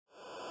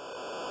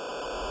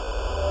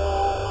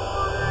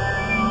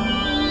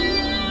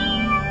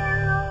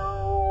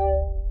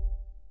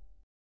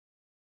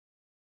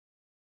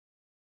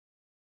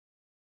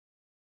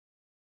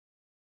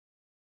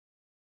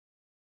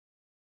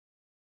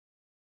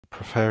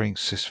preparing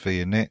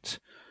SysVinit.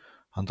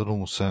 Under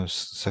normal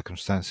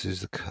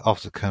circumstances,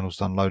 after the kernel's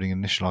done loading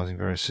and initializing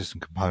various system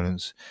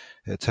components,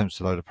 it attempts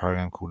to load a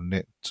program called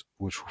init,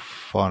 which will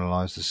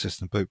finalize the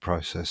system boot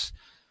process.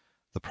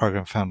 The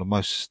program found on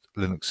most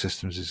Linux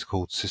systems is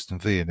called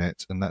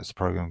SysVinit, and that's the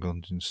program I'm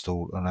going to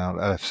install on our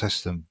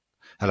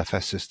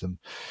LFS system.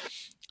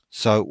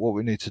 So what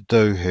we need to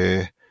do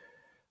here,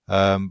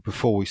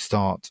 before we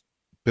start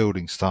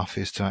building stuff,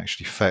 is to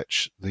actually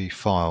fetch the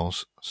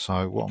files.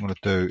 So what I'm going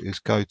to do is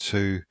go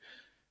to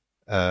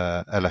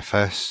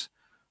LFS.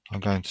 I'm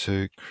going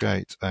to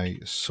create a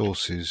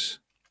sources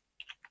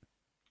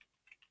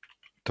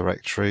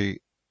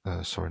directory.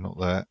 Sorry, not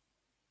there.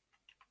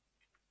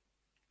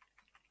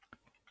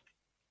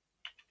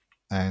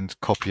 And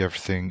copy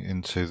everything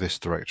into this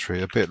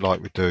directory, a bit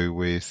like we do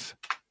with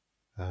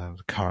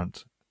the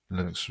current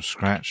Linux from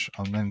scratch.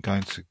 I'm then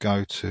going to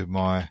go to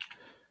my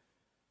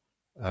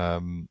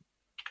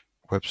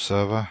web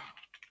server.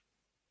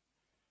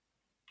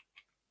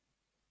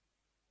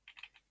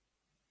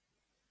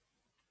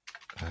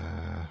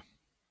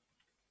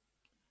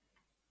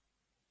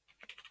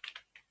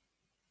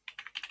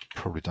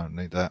 Probably don't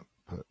need that,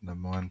 but never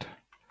mind.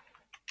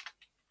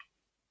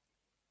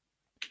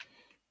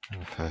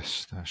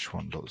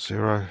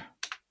 LFS-1.0.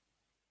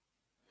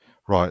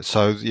 Right,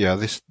 so yeah,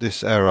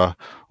 this error,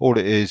 all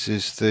it is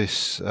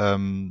this,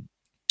 I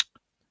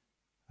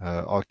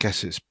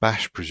guess it's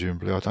bash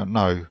presumably, I don't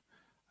know,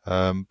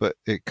 but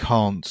it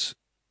can't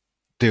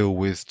deal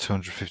with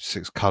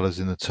 256 colors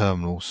in the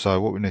terminal. So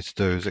what we need to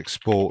do is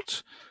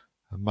export,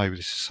 and maybe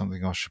this is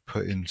something I should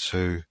put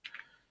into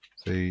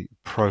the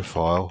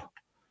profile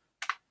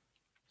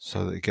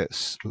so that it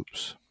gets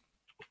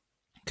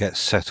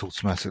set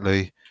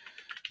automatically,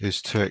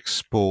 is to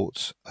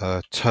export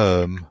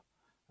term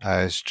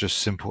as just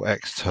simple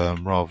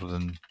xterm rather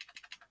than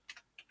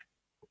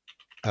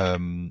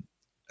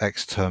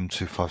xterm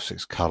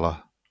 256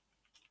 color.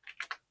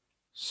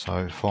 So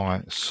if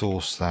I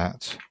source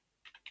that,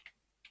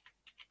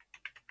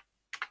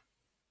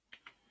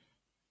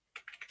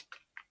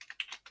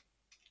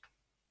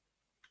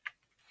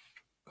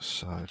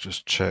 so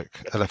just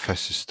check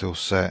LFS is still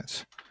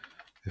set.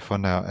 If I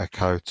now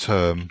echo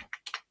term,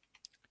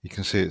 you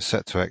can see it's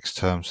set to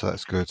xterm, so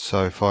that's good.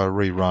 So if I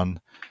rerun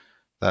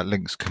that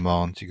links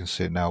command, you can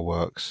see it now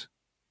works.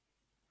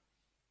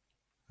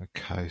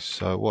 Okay,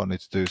 so what I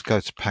need to do is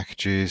go to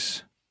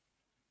packages,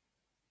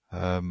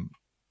 and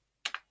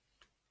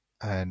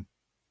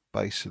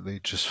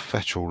basically just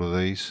fetch all of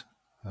these,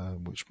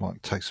 which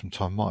might take some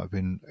time. Might have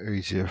been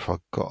easier if I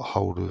got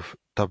hold of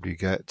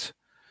wget.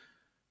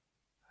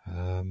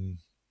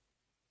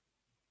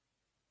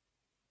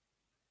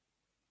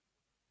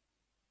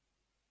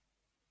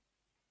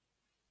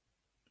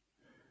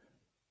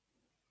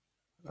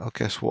 I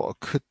guess what I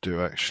could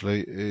do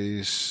actually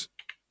is,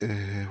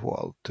 what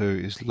I'll do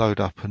is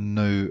load up a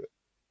new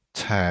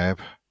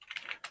tab,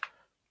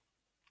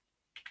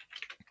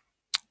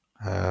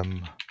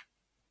 and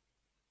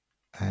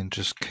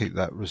just keep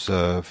that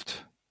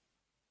reserved.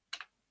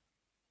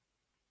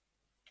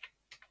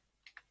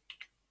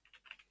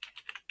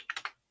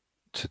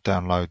 To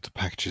download the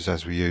packages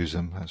as we use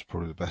them. That's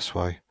probably the best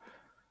way.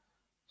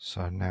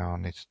 So now I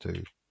need to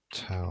do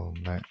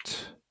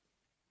telnet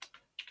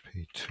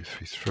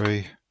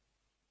p233.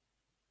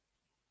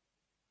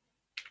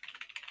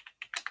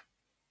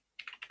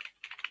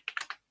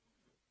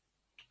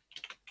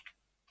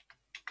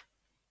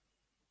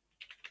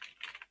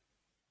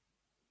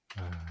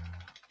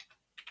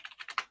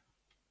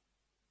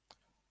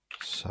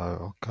 So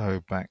I'll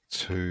go back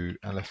to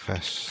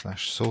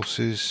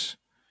lfs/sources,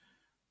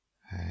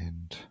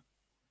 and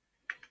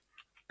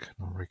can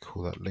I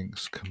recall that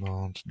links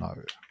command?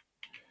 No.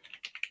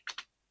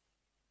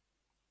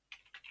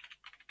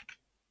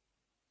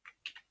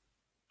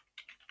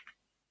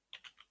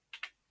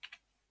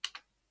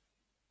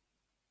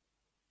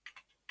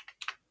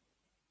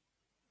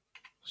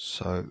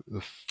 So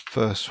the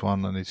first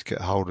one I need to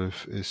get hold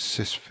of is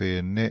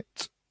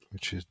SysVinit,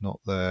 which is not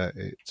there.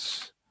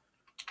 It's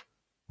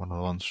one of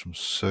the ones from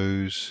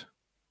SUSE.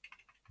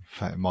 In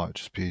fact, it might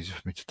just be easier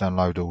for me to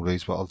download all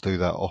these, but I'll do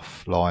that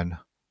offline.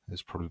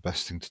 It's probably the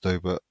best thing to do,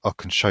 but I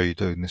can show you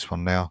doing this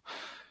one now.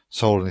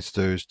 So all I need to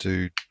do is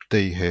do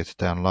D here to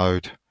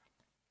download.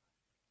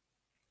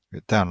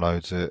 It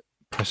downloads it,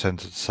 press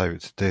enter to save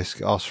it to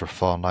disk. It asks for a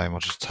file name. I'll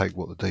just take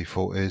what the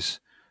default is,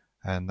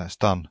 and that's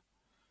done.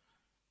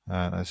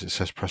 And as it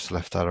says, press the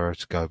left arrow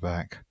to go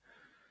back.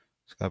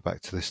 Let's go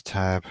back to this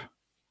tab,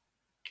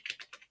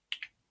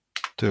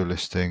 do a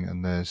listing,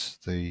 and there's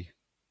the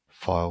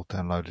file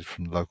downloaded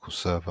from the local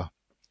server.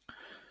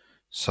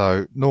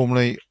 So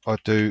normally I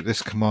do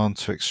this command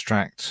to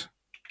extract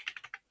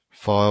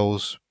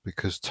files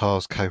because tar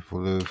is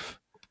capable of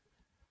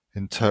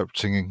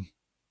interpreting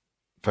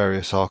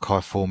various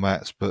archive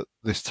formats, but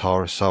this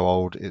tar is so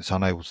old it's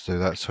unable to do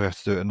that, so we have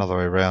to do it another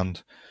way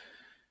around.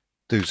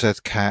 Do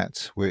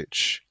zcat,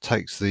 which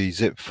takes the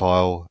zip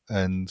file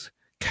and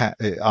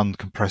it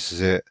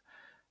uncompresses it,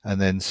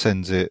 and then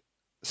sends out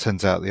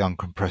the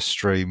uncompressed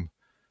stream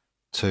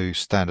to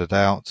standard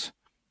out,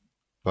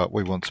 but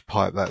we want to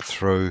pipe that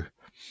through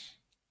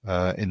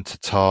into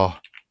tar.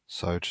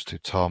 So just do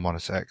tar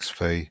minus x,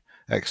 v,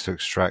 x to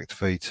extract,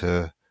 v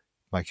to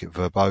make it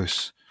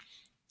verbose,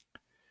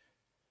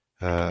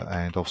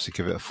 and obviously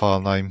give it a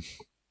file name.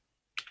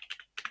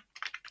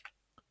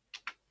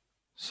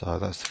 So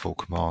that's the full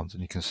command,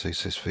 and you can see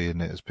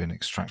SysVinit has been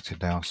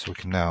extracted now, so we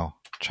can now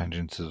change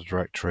into the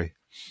directory.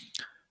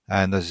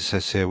 And as it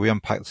says here, we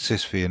unpack the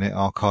SysVinit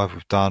archive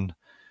we've done.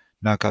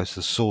 Now go to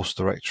the source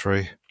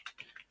directory,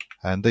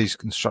 and these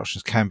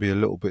instructions can be a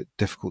little bit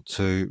difficult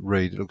to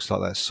read. It looks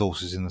like that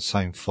source is in the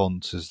same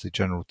font as the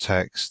general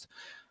text.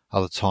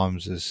 Other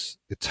times there's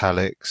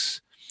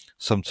italics,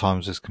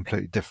 sometimes there's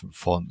completely different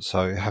fonts,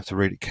 so you have to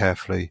read it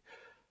carefully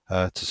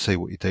to see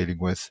what you're dealing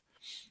with.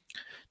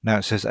 Now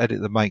it says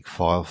edit the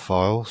makefile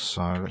file,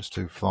 so let's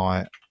do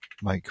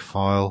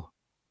makefile.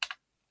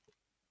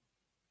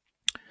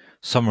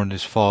 Somewhere in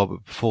this file,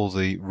 but before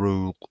the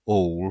rule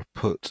all,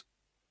 put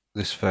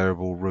this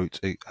variable root,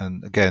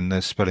 and again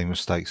there's spelling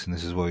mistakes, and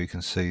this is where you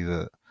can see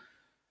that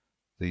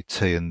the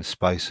T and the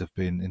space have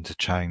been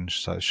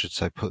interchanged, so it should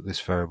say put this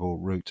variable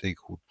root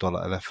equal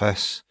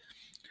 $lfs.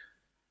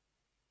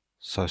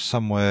 So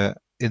somewhere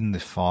in the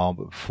file,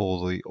 but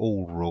before the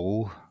all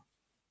rule.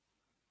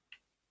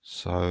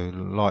 So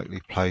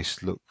likely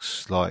place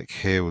looks like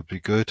here would be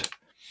good.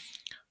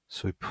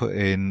 So we put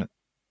in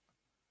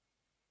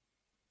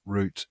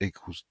root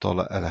equals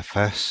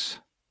 $lfs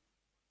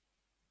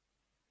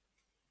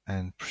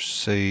and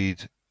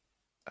proceed.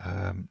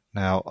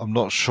 Now I'm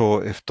not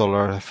sure if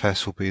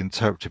 $lfs will be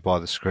interpreted by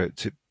the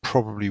script. It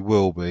probably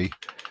will be,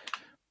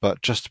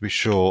 but just to be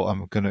sure,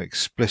 I'm going to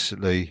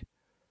explicitly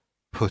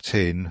put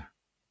in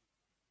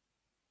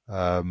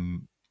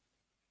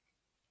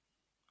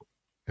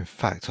in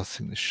fact, I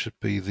think this should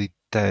be the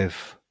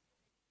dev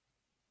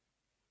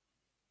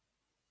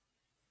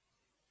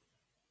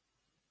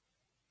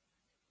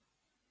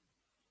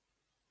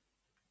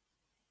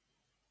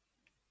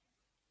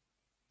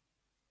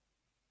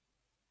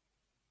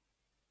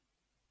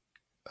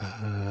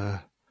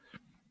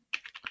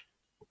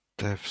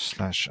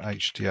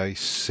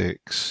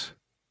dev/HDA6,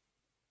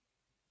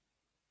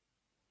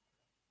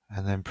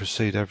 and then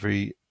proceed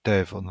every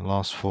dev on the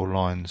last 4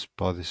 lines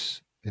by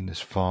this in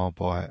this file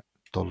by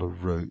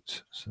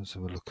 $root. So let's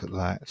have a look at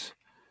that.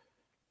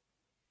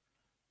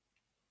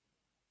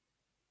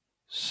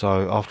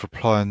 So after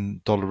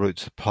applying $root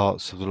to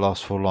parts of the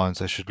last 4 lines,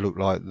 they should look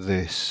like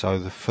this. So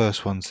the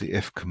first one's the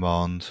if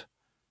command.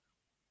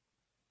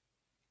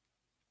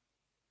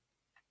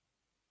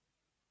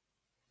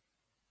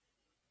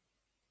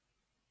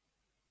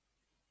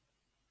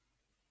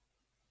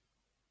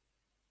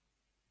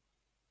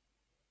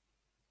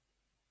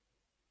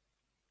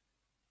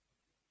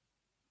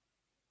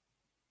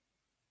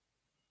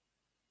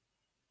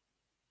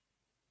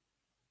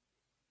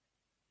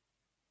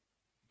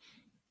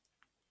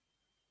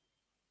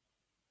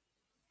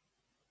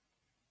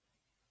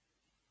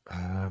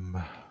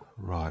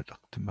 Right, I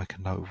didn't make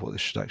a note of what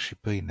this should actually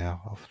be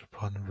now after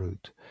applying the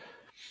root.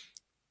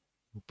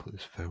 We'll put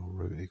this variable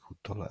root equal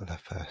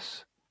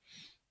 $lfs.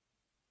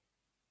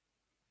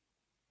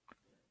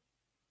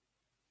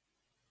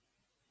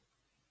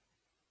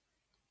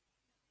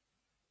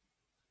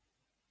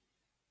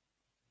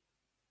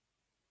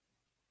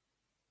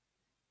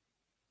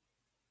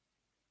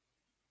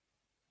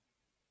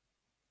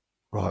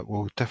 Right,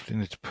 well, we definitely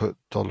need to put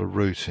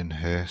 $root in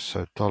here.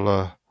 So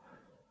 $,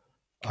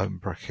 open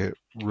bracket,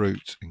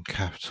 root in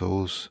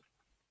capitals.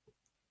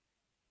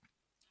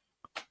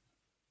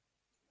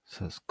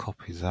 So let's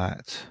copy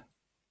that.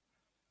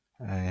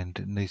 And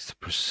it needs to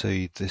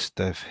precede this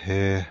dev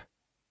here,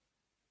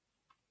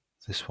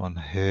 this one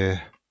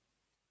here,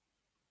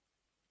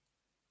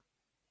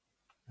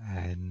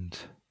 and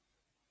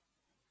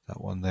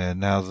that one there.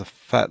 Now the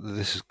fact that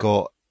this has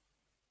got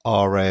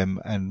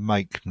RM and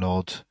make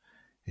node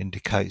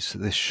indicates that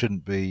this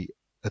shouldn't be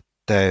a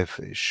dev,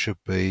 it should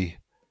be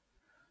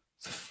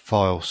the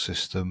file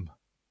system.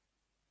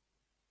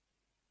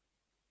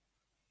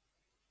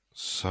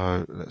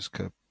 So let's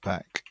go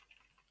back.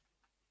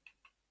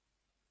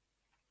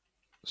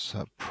 So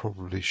that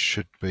probably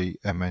should be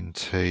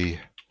MNT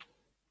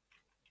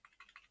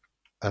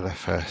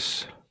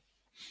LFS.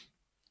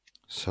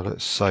 So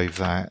let's save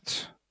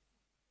that.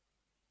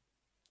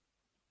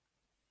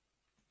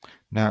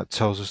 Now it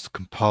tells us to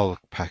compile the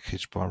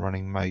package by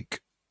running make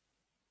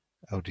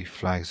ld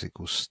flags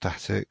equals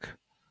static.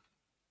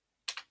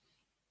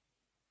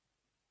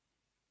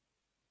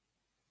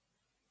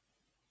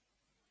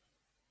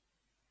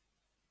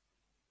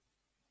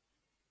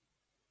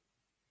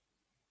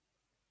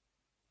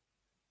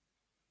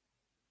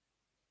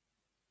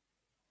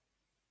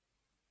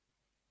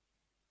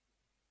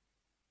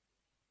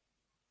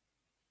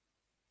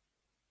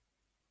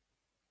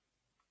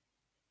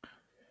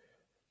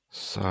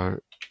 So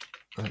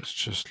let's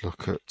just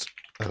look at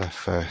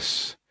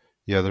LFS.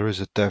 Yeah, there is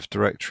a dev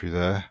directory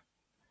there.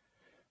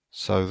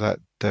 So that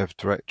dev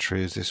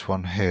directory is this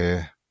one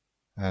here,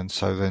 and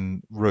so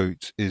then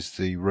root is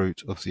the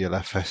root of the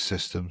LFS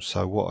system.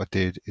 So what I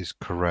did is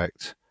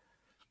correct.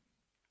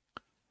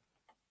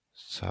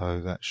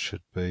 So that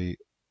should be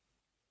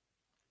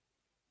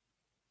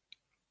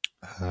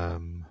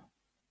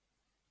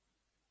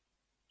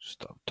just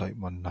update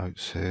my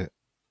notes here,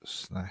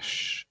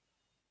 /mnt/lfs.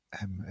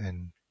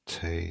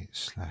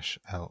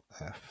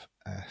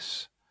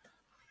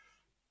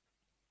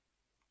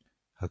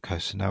 Okay,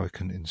 so now we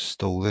can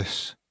install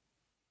this.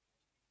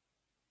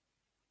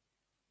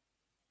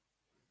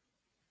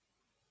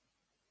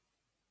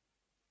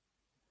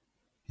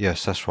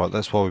 Yes, that's right.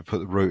 That's why we put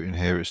the root in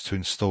here. It's to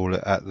install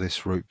it at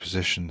this root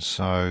position.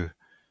 So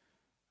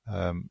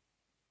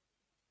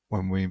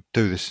when we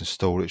do this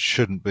install, it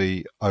shouldn't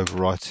be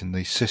overwriting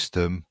the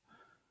system.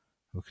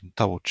 We can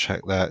double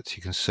check that.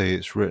 You can see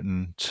it's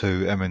written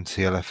to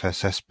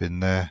mnt/lfs bin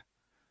there.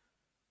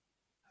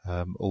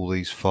 All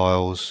these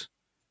files,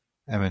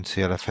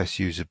 mnt/lfs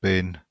user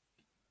bin.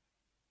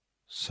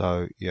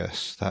 So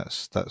yes,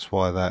 that's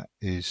why that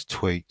is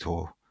tweaked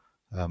or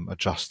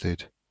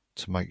adjusted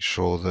to make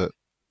sure that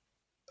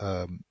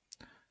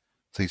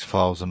these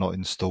files are not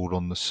installed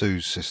on the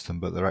SUSE system,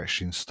 but they're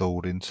actually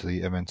installed into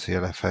the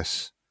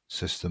mnt/lfs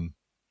system.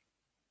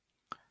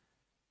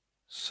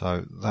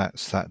 So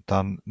that's that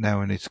done. Now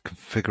we need to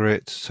configure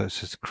it. So it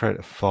says to create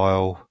a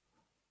file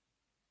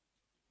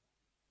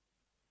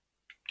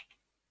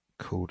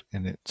called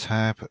init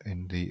tab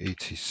in the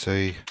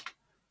etc.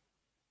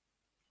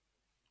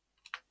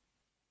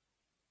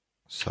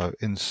 So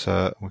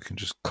insert, we can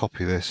just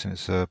copy this, and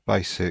it's a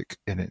basic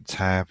init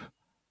tab.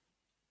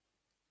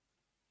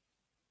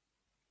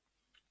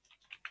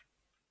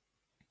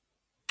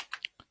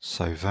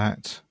 Save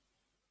that,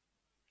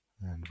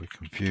 and we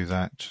can view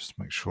that, just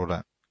make sure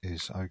that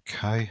is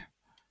okay.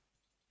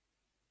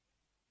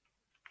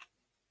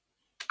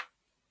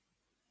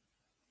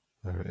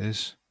 There it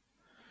is.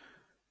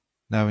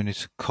 Now we need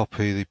to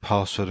copy the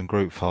password and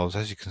group files.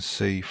 As you can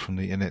see from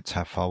the init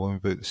tab file, when we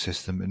boot the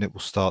system, and it will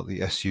start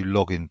the SU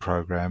login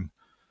program.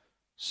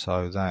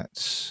 So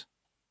that's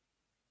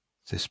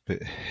this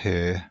bit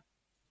here.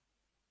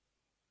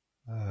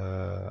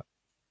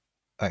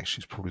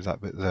 Actually, it's probably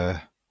that bit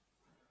there.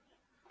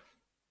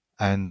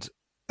 And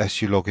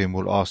SU login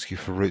will ask you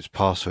for root's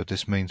password.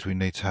 This means we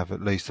need to have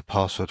at least a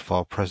password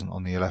file present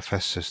on the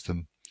LFS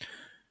system.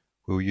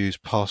 We'll use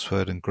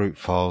password and group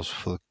files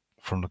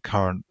from the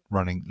current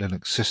running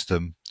Linux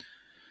system.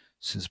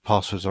 Since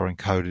passwords are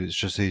encoded, it's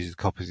just easy to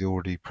copy the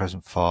already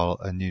present file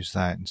and use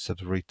that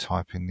instead of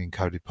retyping the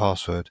encoded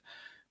password.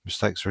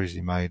 Mistakes are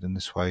easily made, and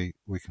this way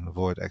we can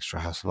avoid extra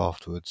hassle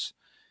afterwards.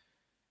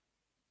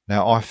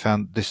 Now I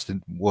found this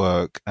didn't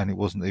work, and it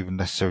wasn't even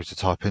necessary to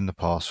type in the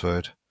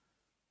password.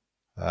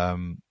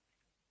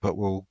 But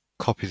we'll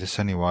copy this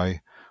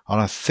anyway. And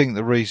I think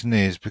the reason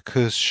is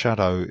because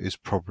Shadow is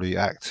probably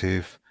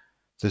active.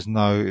 There's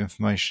no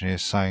information here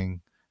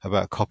saying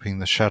about copying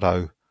the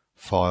Shadow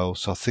file,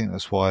 so I think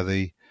that's why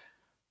the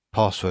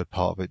password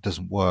part of it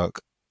doesn't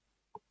work.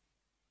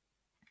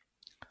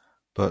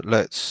 But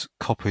let's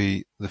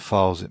copy the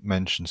files it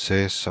mentions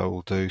here. So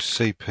we'll do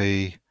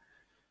cp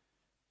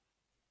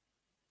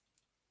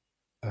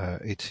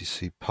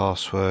etc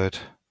password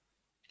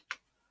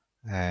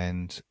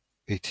and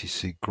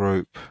etc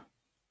group.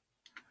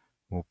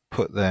 We'll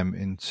put them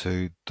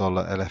into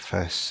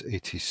 $lfs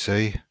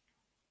etc.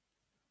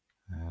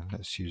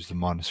 Let's use the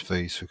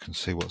 -v so we can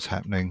see what's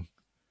happening.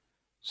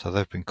 So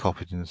they've been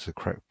copied into the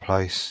correct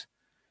place.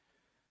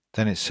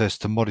 Then it says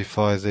to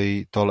modify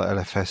the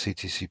 $lfs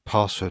etc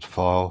password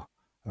file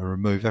and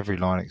remove every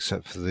line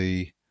except for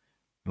the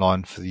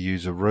line for the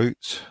user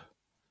root.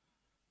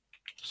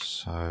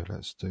 So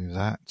let's do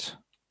that.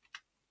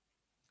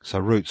 So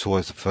root's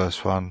always the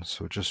first one,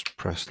 so we'll just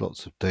press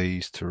lots of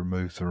D's to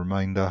remove the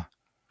remainder.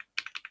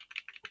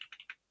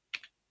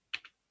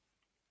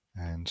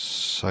 And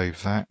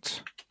save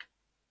that.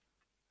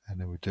 And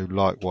then we do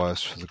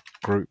likewise for the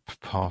group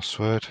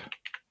password.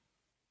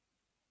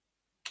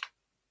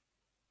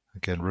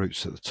 Again,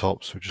 root's at the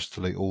top, so we just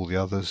delete all the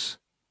others.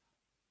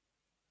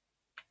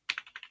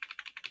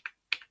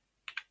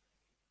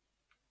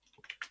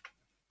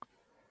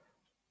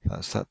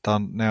 That's that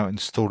done. Now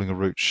installing a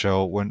root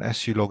shell. When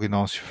SU login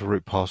asks you for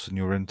root password and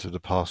you enter the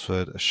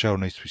password, a shell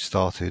needs to be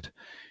started.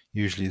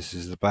 Usually this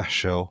is the bash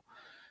shell.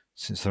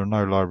 Since there are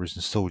no libraries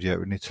installed yet,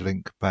 we need to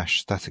link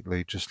bash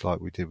statically, just like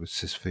we did with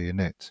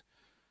SysVinit.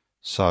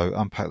 So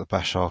unpack the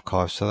bash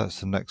archive. So that's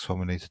the next one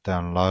we need to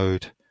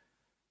download.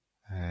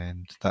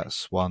 And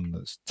that's one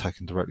that's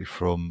taken directly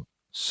from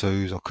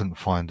SUSE. I couldn't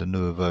find a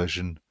newer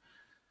version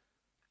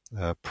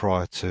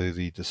prior to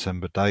the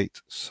December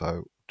date,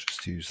 so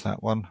just use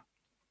that one.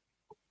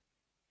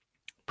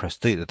 Press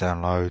D to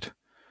download.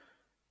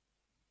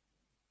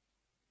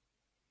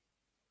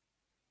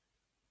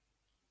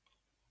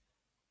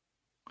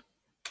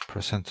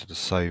 Press enter to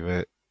save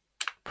it.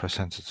 Press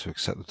enter to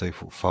accept the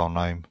default file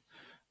name,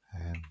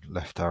 and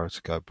left arrow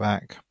to go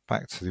back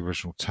to the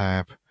original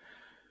tab.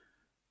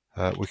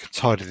 We can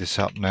tidy this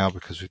up now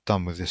because we've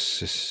done with this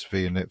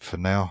SysVinit for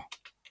now.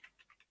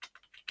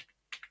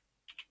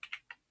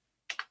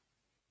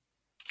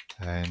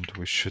 and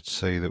we should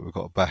see that we've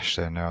got a bash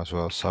there now as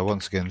well. So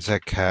once again,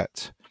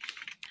 zcat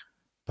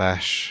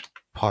bash,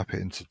 pipe it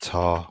into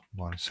tar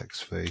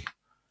 -xv,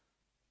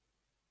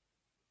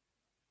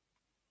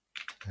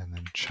 and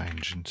then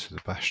change into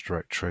the bash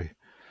directory.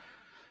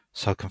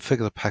 So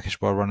configure the package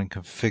by running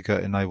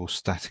configure enable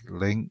static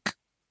link.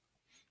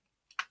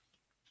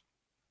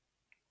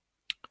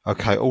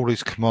 Okay, all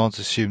these commands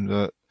assume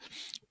that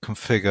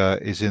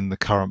configure is in the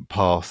current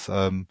path.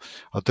 I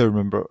do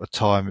remember at the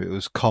time it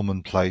was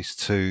commonplace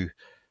to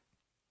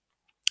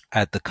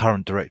add the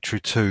current directory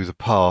to the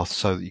path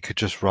so that you could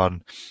just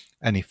run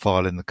any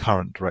file in the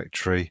current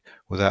directory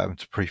without having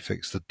to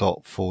prefix the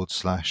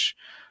 //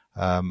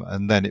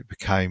 and then it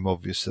became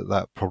obvious that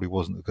that probably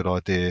wasn't a good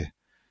idea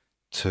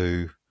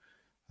to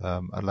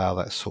allow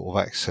that sort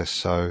of access.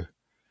 So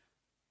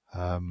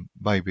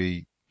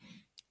maybe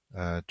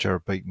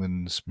Jared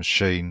Beekman's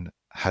machine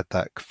had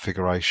that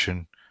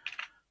configuration,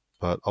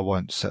 but I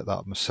won't set that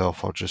up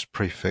myself. I'll just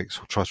prefix,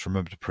 or try to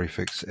remember to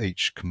prefix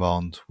each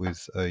command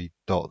with a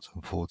dot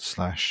and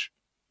 /.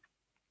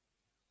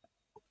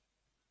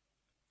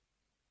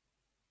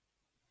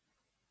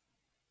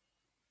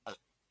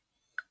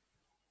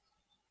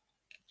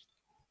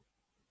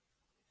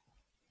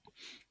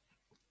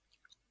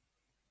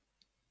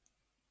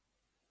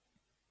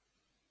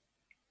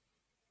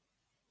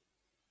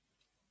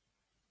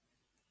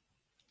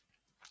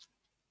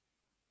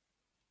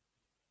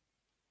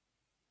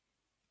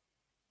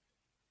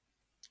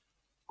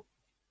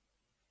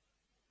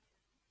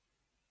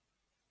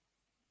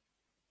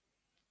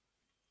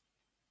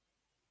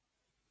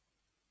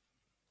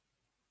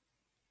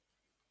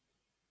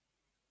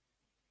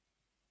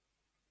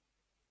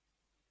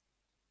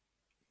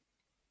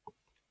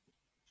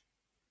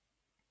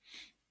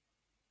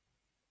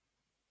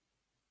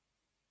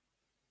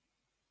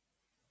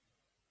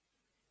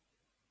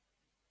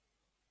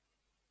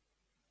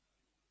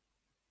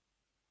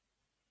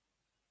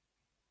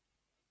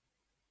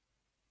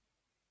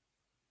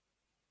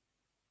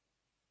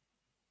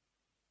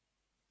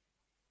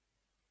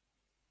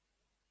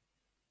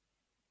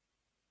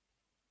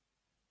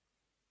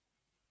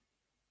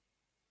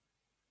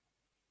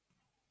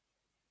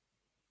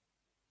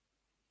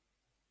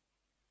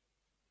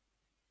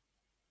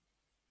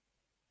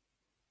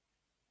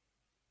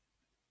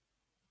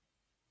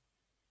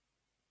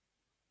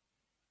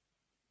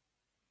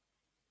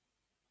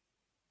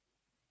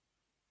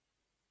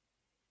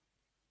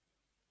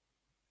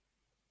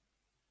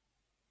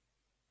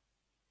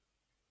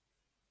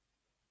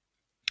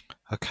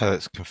 Okay,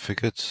 that's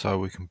configured, so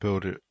we can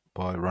build it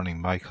by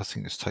running make. I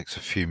think this takes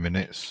a few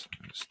minutes.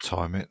 Let's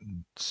time it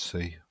and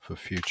see for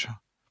future.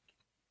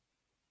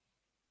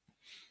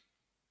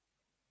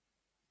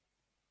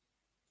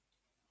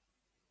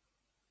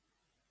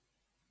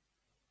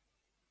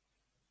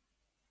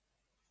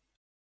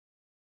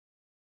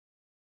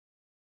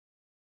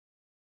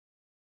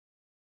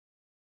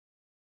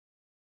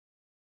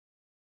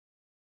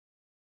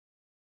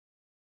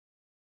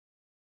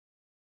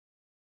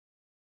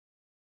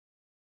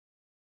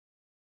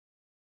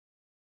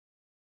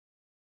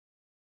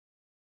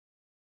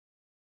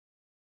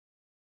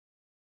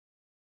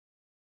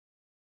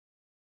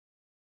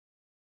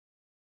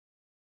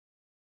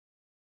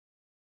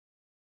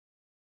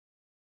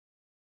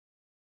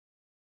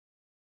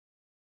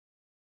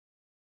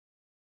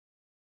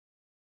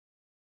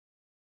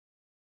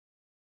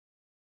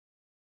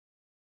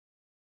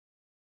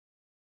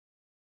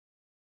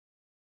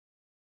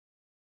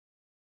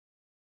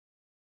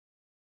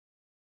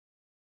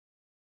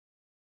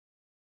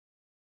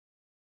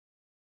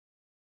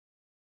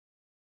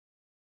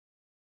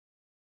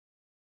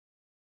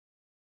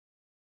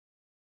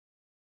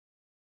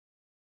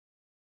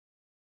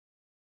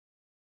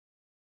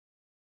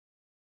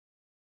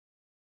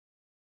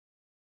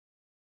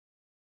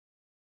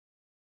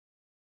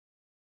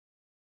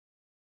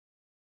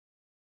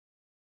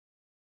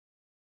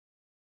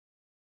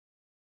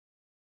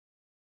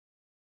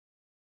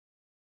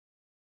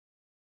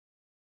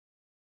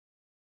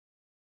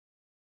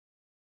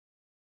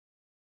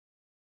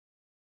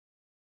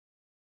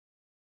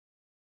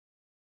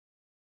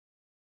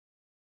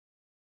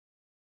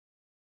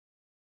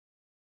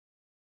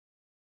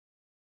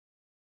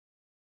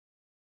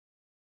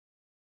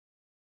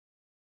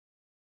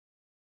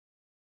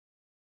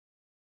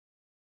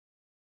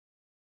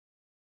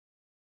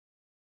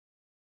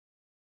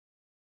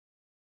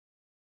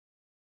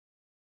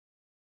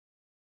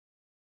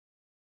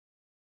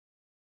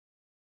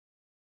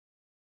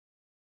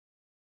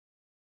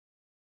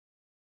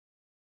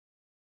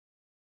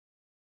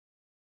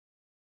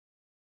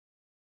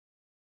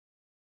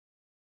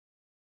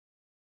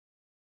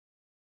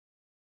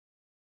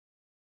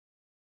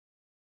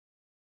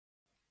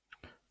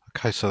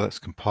 Okay, so that's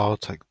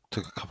compiled,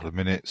 took a couple of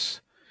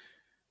minutes,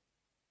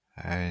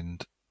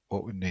 and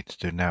what we need to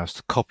do now is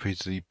to copy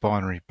the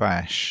binary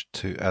bash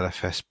to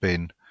LFS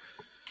bin.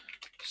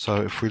 So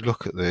if we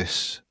look at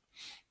this,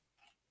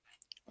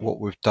 what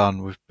we've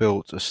done, we've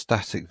built a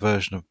static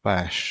version of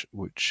Bash,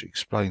 which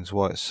explains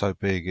why it's so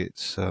big.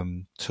 It's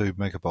 2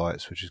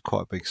 megabytes, which is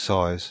quite a big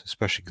size,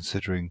 especially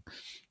considering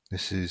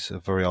this is a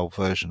very old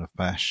version of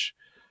Bash.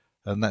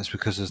 And that's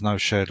because there's no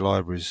shared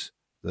libraries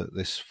that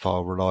this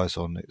file relies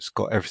on. It's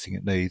got everything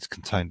it needs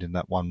contained in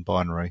that one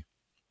binary.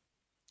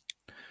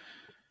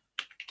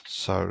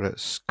 So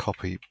let's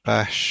copy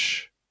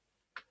Bash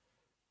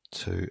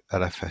to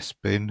LFS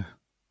bin.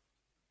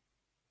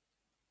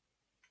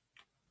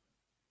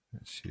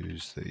 Let's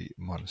use the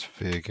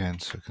 -v again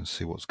so we can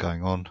see what's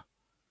going on.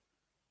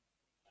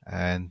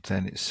 And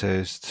then it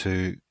says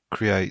to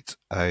create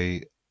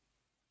a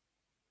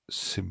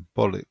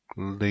symbolic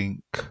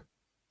link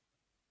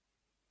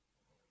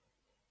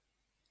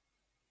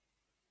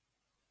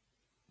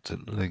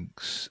that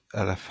links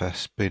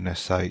LFS bin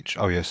sh.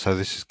 Oh yeah, so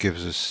this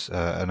gives us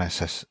an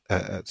sh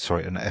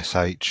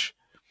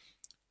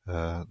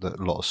that a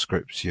lot of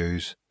scripts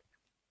use.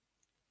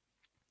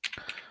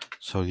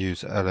 So I'll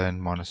use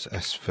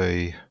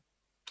ln-sv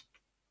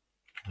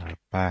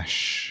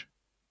bash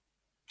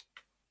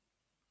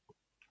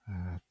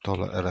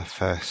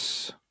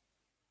 $lfs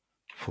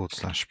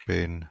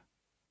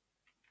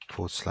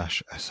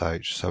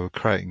 /bin/sh. So we're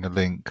creating a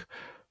link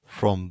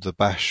from the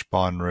bash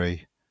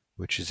binary,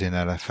 which is in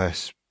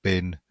LFS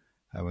bin,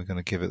 and we're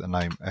going to give it the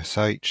name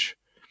sh,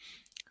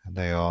 and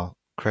they are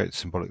create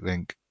symbolic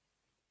link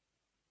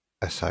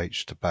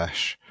sh to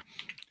bash.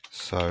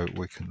 So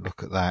we can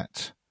look at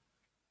that,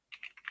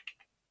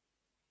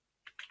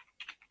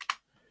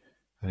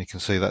 and you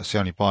can see that's the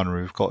only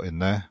binary we've got in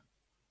there.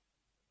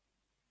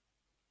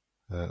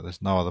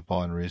 There's no other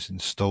binaries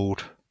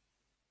installed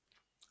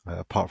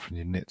apart from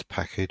the init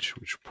package,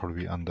 which will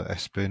probably be under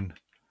sbin.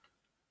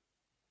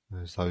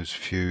 There's those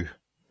few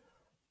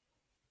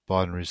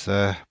binaries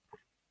there,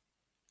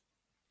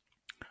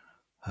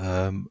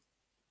 and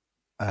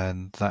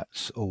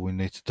that's all we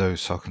need to do.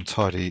 So I can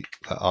tidy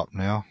that up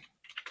now.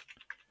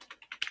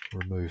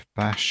 Remove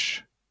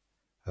bash.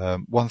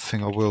 One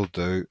thing I will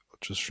do, I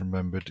just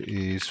remembered,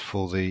 is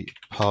for the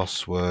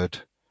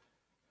password,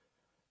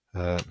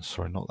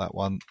 sorry, not that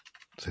one,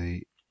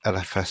 the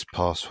LFS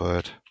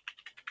password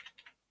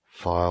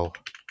file.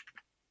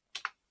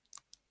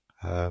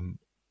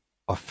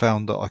 I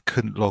found that I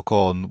couldn't log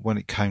on when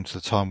it came to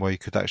the time where you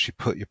could actually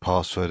put your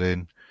password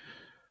in.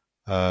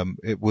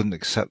 It wouldn't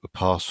accept the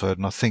password,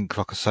 and I think,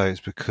 like I say,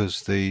 it's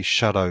because the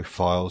shadow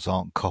files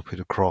aren't copied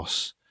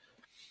across.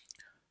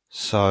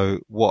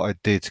 So what I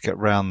did to get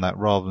around that,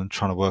 rather than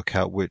trying to work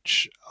out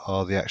which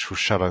are the actual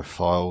shadow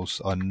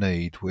files I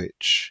need,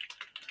 which,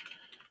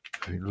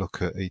 if you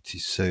look at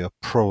etc,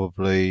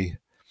 probably,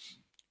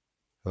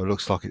 it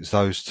looks like it's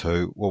those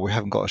two. Well, we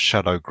haven't got a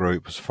shadow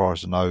group, as far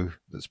as I know,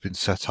 that's been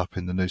set up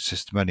in the new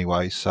system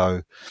anyway,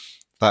 so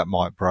that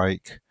might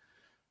break.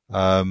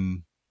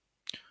 Rather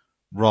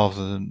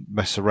than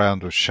mess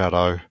around with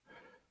shadow,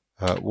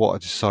 what I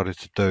decided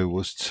to do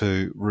was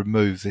to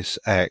remove this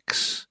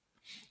X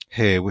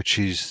here, which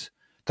is,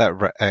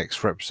 that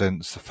X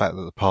represents the fact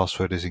that the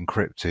password is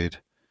encrypted.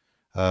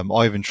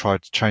 I even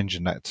tried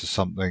changing that to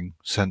something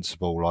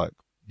sensible, like,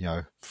 you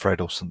know,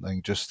 Fred or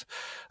something, just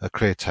a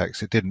clear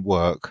text. It didn't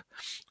work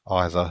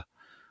either.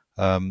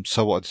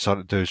 So what I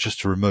decided to do is just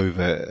to remove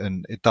it,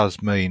 and it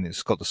does mean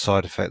it's got the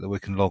side effect that we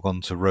can log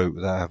on to root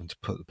without having to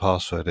put the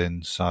password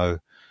in. So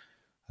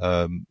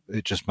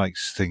it just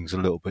makes things a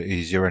little bit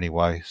easier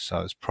anyway. So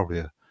it's probably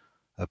a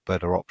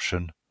better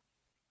option.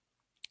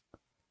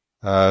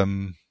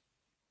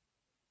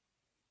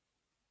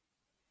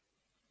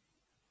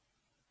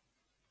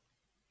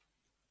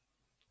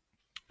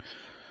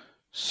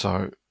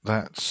 So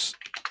that's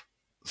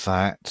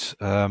that.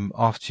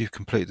 After you've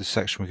completed the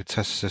section, we can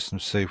test the system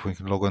to see if we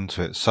can log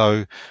onto it.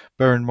 So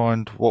bear in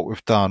mind what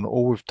we've done.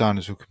 All we've done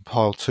is we've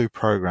compiled 2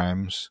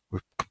 programs.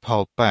 We've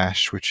compiled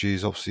Bash, which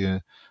is obviously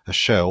a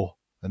shell,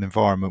 an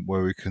environment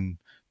where we can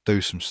do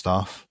some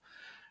stuff,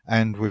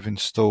 and we've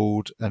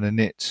installed an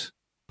init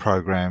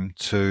program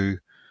to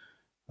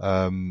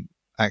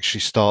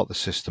actually start the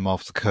system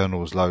after the kernel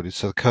was loaded.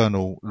 So the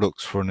kernel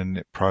looks for an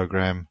init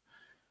program,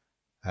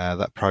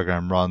 that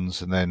program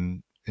runs, and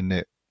then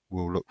init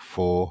will look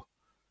for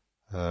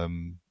a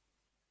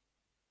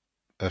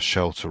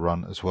shell to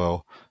run as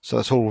well. So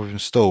that's all we've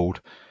installed.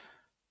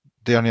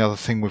 The only other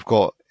thing we've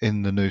got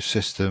in the new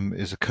system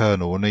is a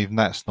kernel, and even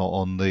that's not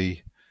on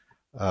the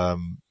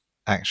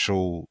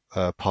actual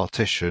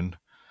partition,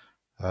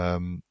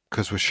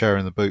 because we're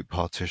sharing the boot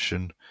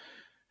partition.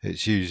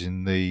 It's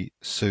using the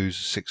SUSE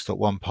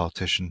 6.1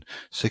 partition.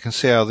 So you can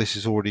see how this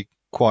is already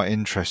quite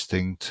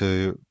interesting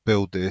to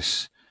build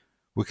this.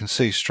 We can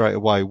see straight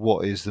away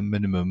what is the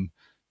minimum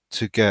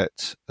to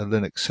get a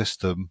Linux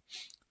system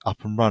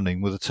up and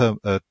running with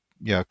a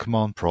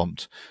command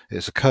prompt.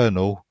 It's a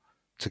kernel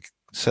to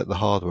set the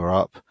hardware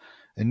up,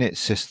 a init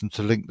system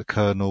to link the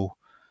kernel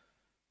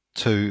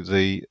to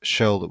the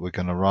shell that we're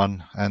going to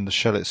run, and the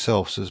shell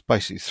itself. So there's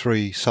basically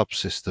 3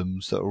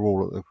 subsystems that are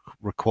all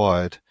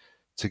required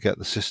to get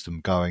the system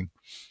going,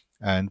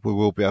 and we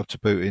will be able to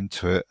boot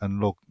into it and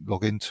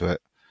log into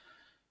it.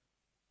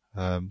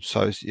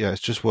 So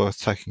it's just worth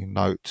taking a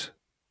note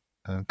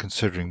and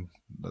considering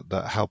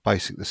that how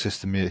basic the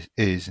system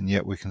is, and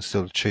yet we can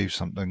still achieve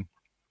something.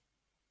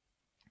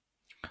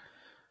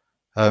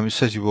 It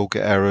says you will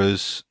get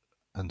errors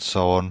and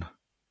so on.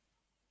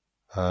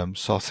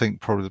 So I think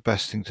probably the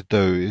best thing to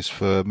do is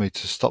for me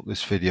to stop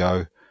this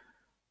video,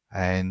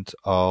 and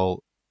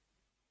I'll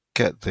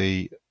get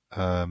the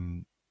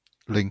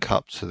link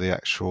up to the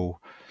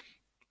actual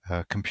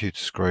computer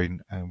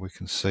screen, and we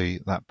can see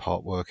that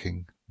part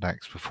working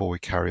next before we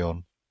carry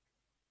on.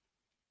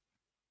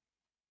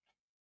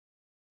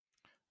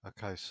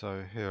 Okay,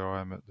 so here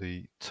I am at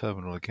the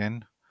terminal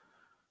again,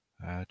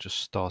 just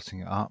starting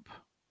it up.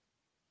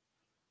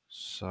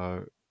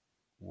 So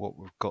what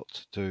we've got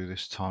to do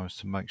this time is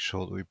to make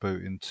sure that we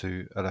boot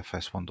into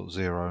LFS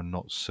 1.0 and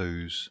not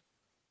SUSE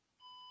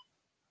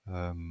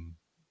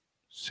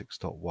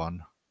 6.1.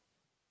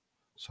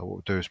 So what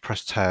we'll do is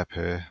press tab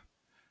here,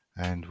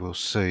 and we'll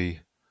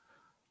see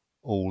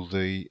all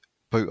the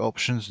boot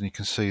options, and you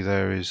can see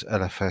there is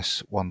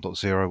LFS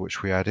 1.0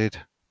 which we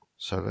added.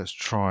 So let's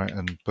try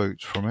and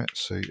boot from it,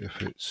 see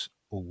if it's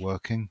all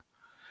working.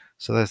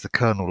 So there's the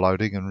kernel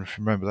loading, and if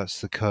you remember, that's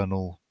the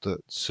kernel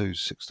that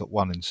SUSE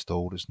 6.1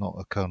 installed. It's not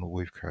a kernel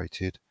we've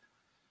created.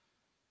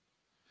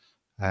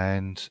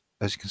 And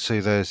as you can see,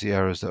 there's the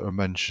errors that are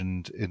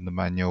mentioned in the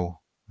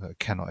manual.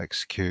 Cannot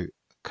execute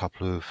a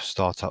couple of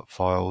startup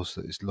files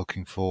that it's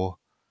looking for,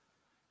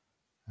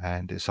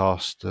 and it's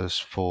asked us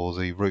for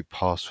the root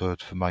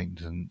password for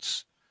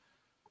maintenance.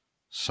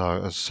 So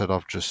as I said,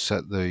 I've just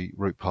set the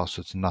root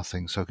password to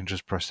nothing, so I can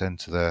just press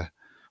enter there,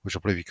 which I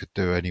believe you could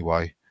do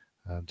anyway,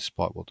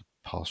 despite what the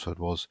password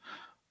was.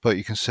 But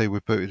you can see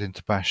we're booted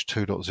into bash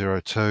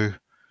 2.02.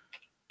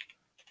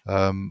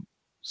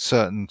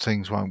 Certain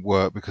things won't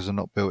work because they're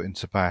not built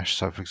into bash.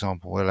 So for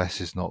example, ls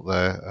is not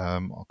there. I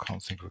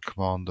can't think of a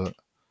command that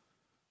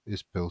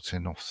is built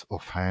in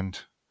offhand.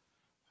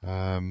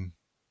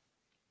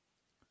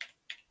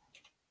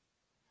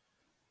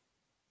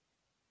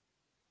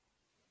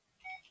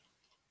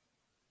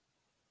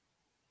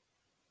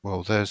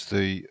 Well, there's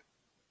the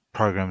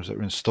programs that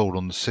are installed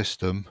on the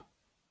system.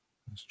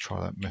 Let's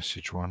try that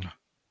message one.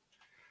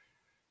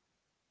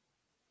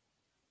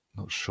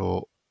 Not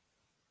sure.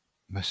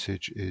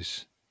 Message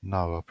is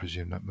no, I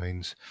presume that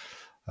means.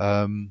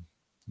 Yeah,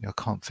 I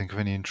can't think of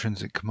any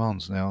intrinsic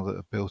commands now that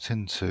are built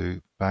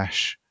into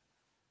bash.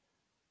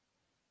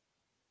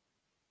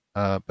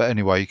 But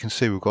anyway, you can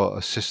see we've got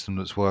a system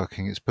that's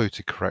working. It's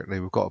booted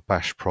correctly. We've got a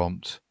bash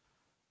prompt.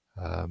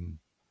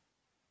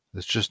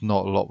 There's just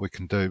not a lot we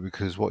can do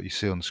because what you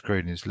see on the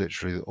screen is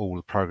literally all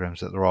the programs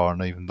that there are,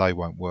 and even they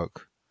won't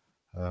work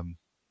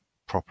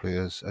properly.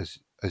 As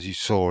you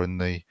saw in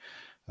the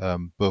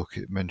book,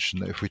 it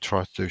mentioned that if we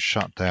try to do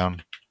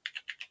shutdown,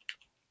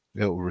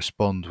 it will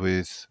respond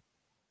with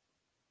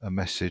a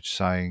message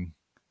saying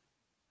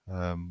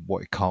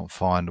what it can't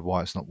find,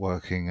 why it's not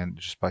working, and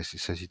it just basically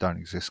says you don't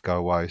exist, go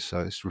away. So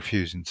it's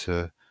refusing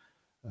to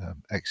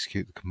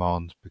execute the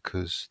command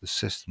because the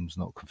system's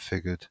not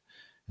configured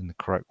in the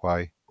correct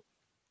way.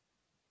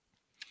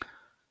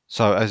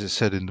 So as it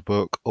said in the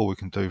book, all we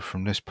can do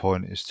from this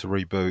point is to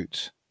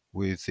reboot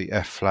with the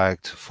F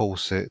flag to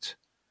force it,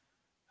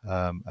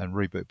 and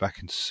reboot back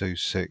into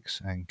SUSE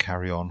 6 and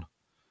carry on.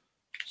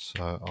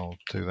 So I'll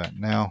do that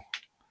now.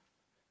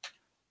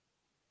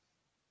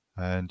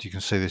 And you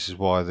can see this is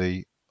why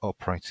the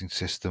operating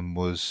system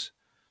was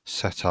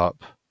set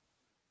up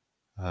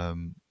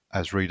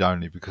as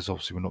read-only, because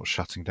obviously we're not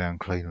shutting down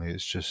cleanly,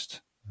 it's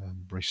just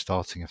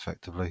restarting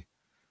effectively.